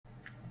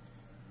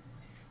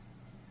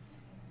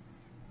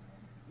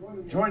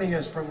Joining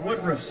us from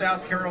Woodruff,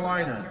 South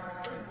Carolina,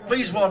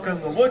 please welcome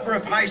the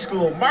Woodruff High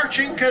School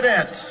Marching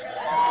Cadets. The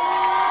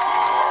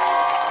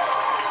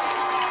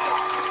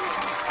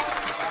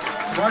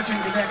Marching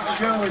Cadet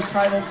show is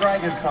titled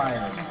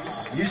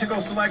Dragonfire.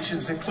 Musical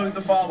selections include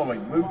the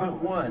following: Movement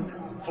 1,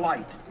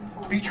 Flight,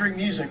 featuring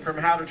music from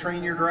How to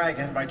Train Your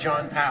Dragon by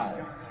John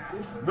Powell.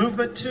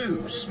 Movement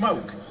 2,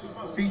 Smoke,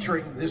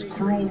 featuring This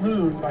Cruel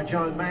Moon by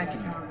John Mackey.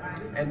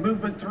 And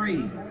Movement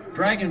 3,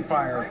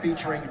 Dragonfire,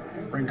 featuring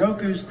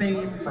Rengoku's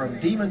theme from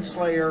Demon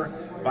Slayer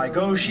by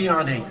Go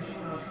Shiane.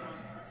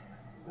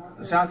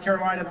 The South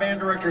Carolina Band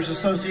Directors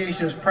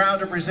Association is proud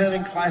to present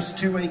in Class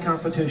 2A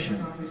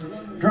competition.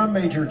 Drum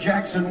Major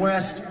Jackson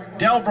West,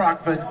 Del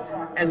Brockman,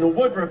 and the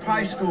Woodruff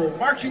High School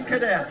Marching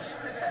Cadets.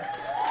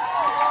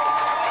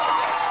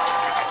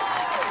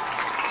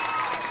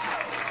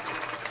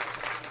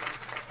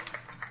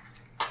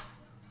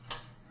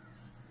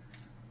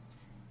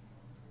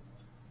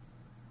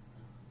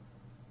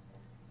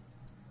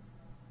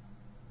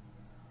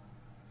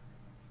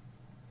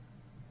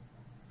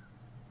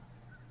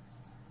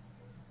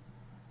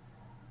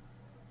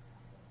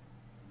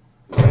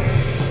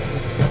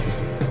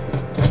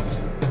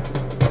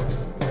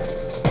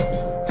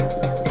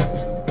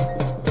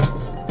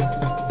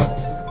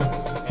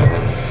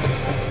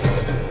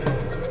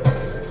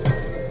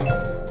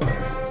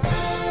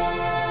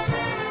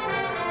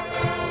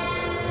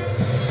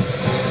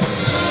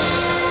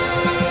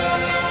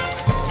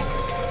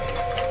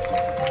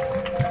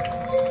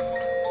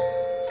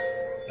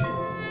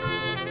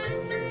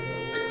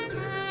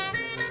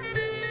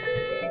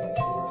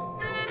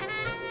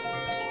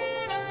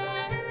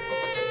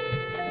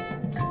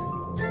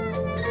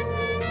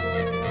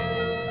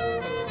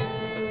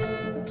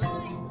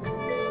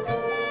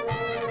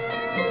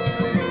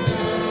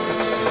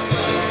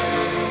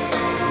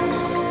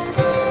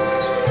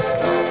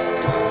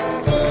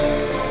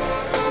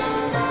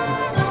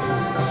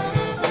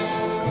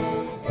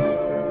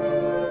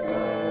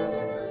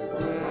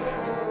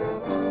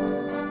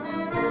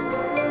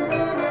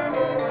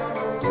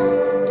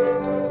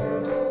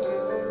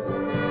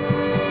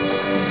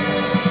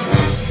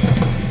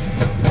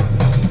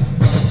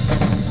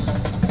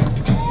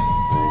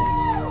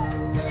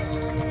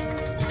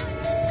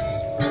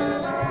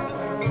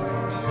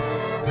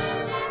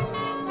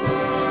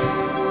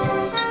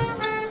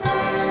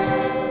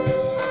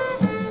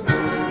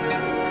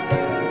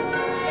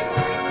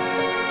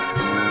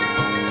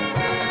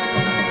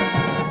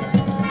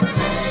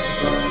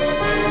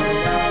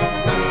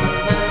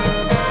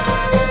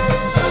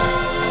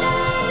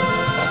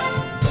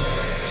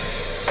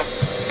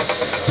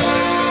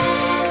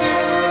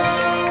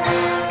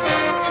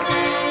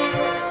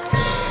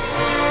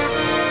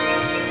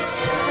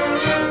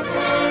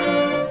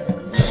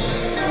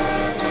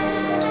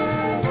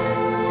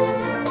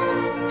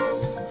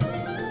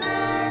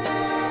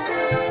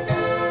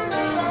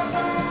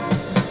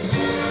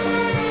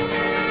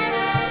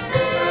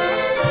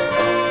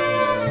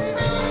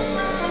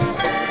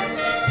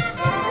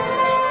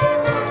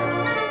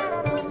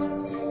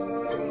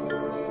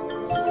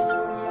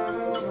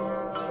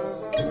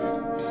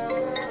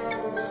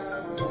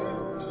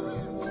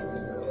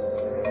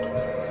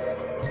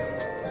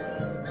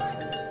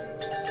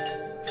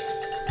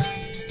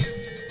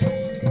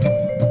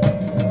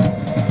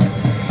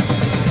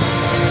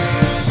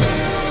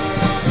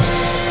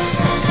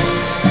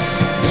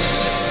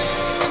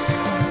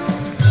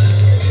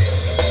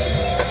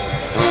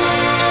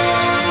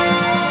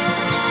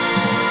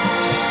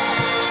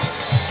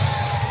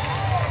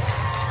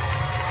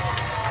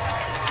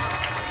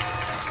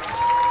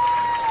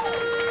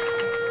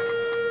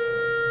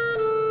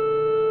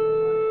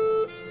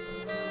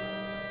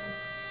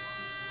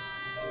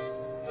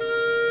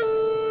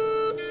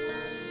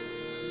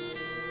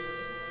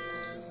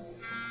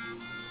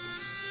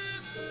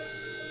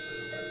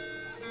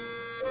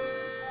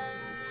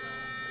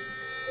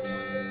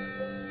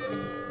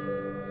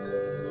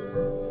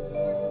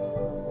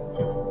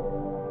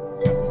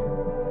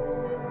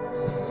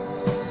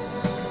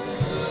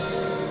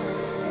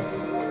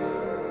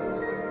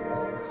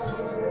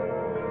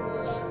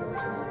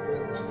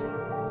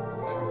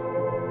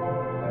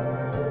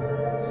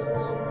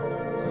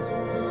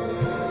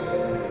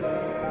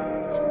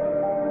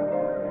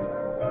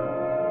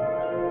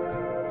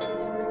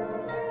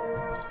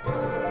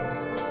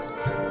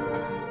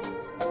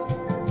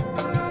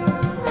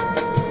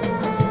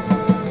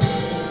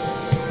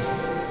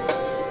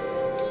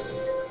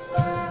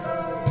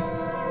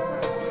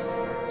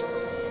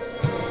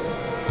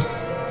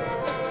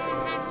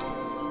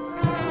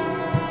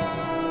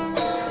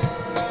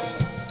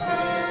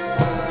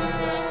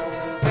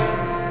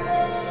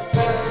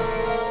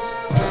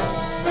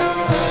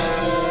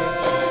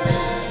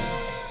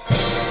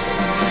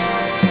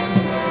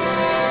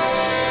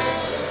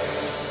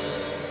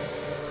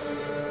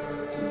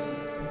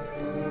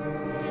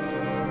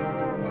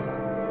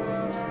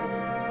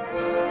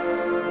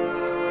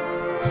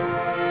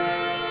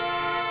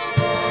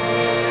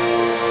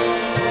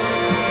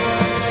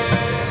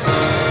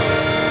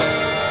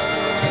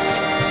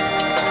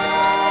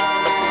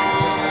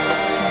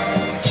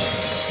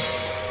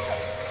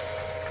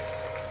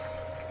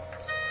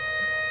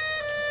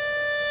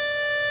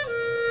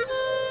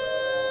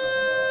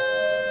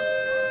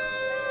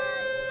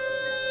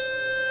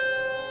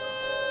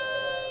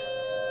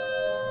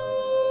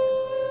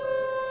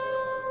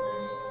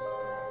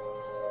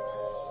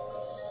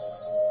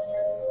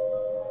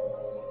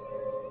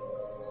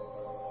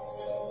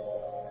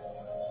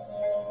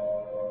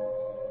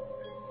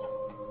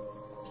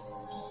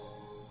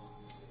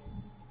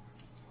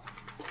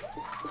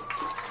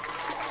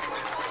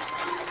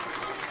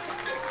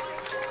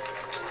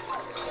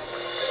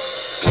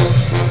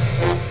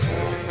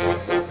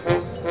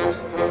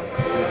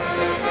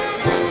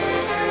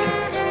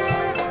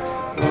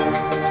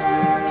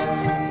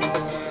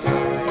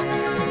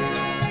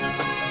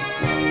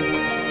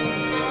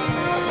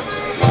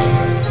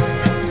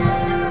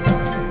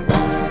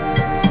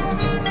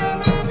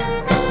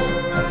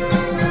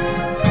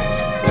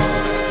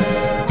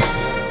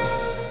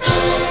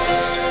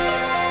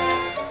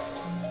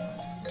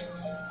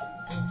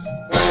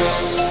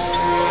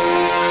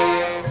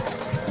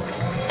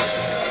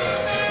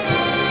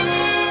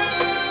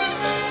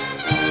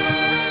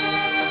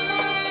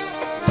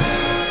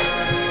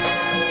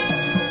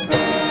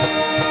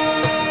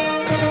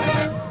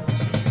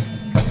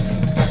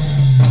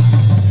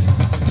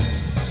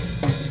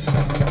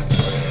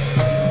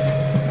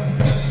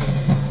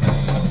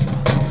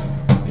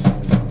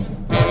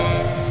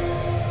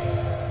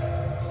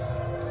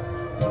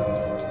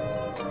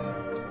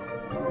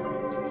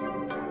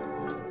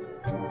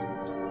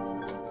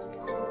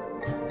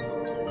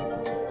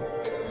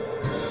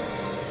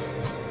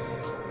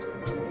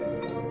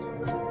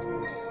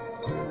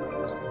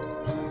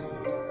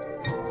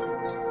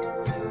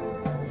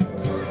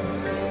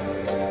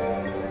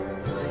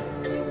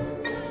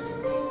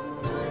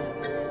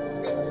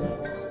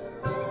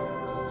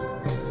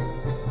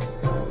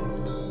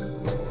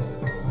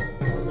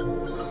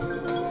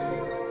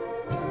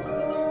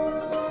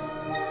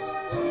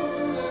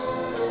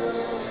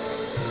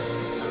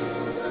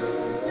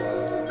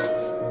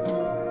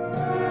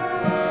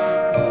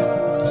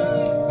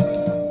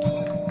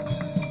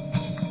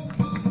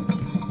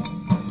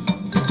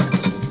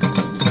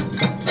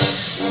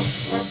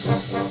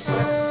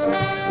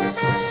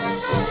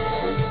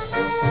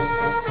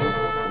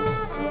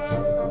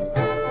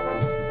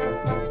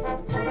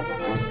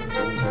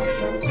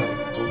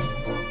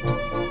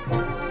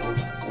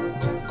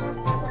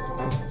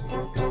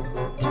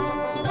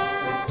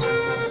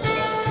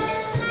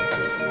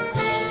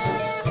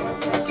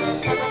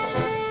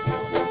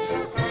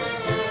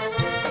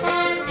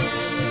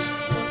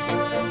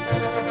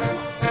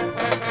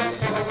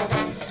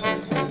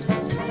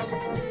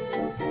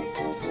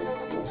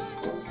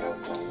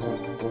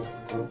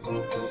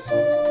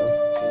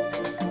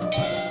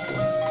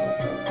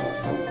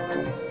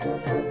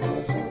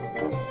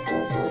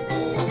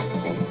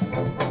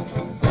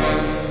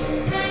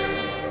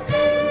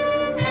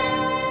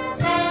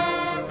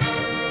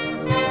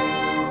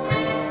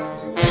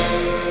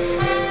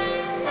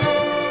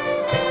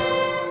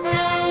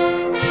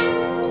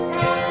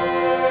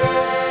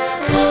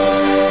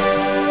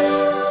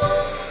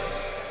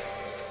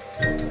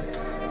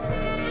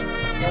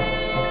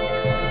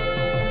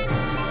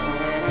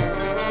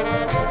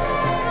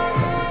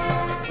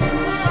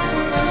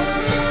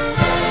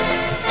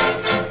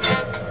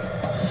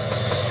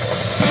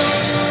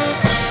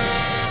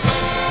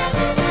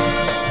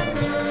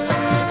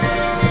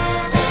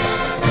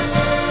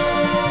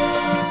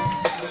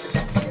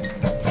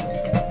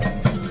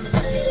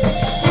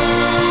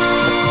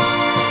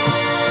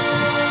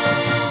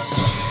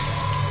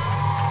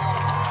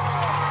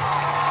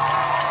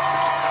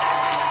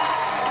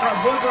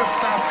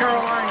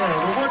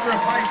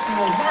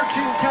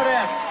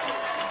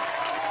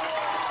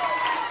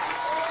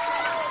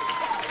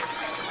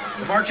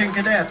 Marching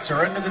Cadets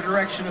are under the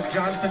direction of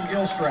Jonathan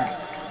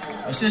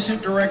Gilstrap,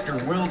 Assistant Director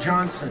Will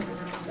Johnson,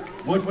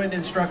 Woodwind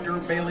Instructor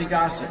Bailey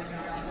Gossett,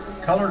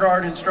 Color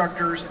Guard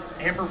Instructors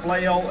Amber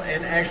Blale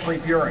and Ashley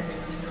Burek.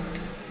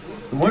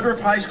 The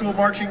Woodruff High School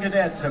Marching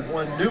Cadets have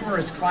won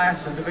numerous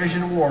class and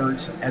division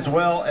awards, as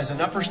well as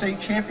an upper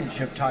state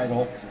championship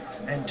title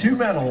and 2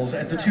 medals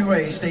at the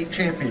 2A state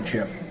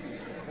championship.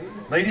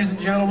 Ladies and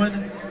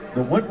gentlemen,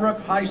 the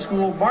Woodruff High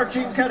School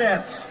Marching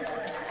Cadets.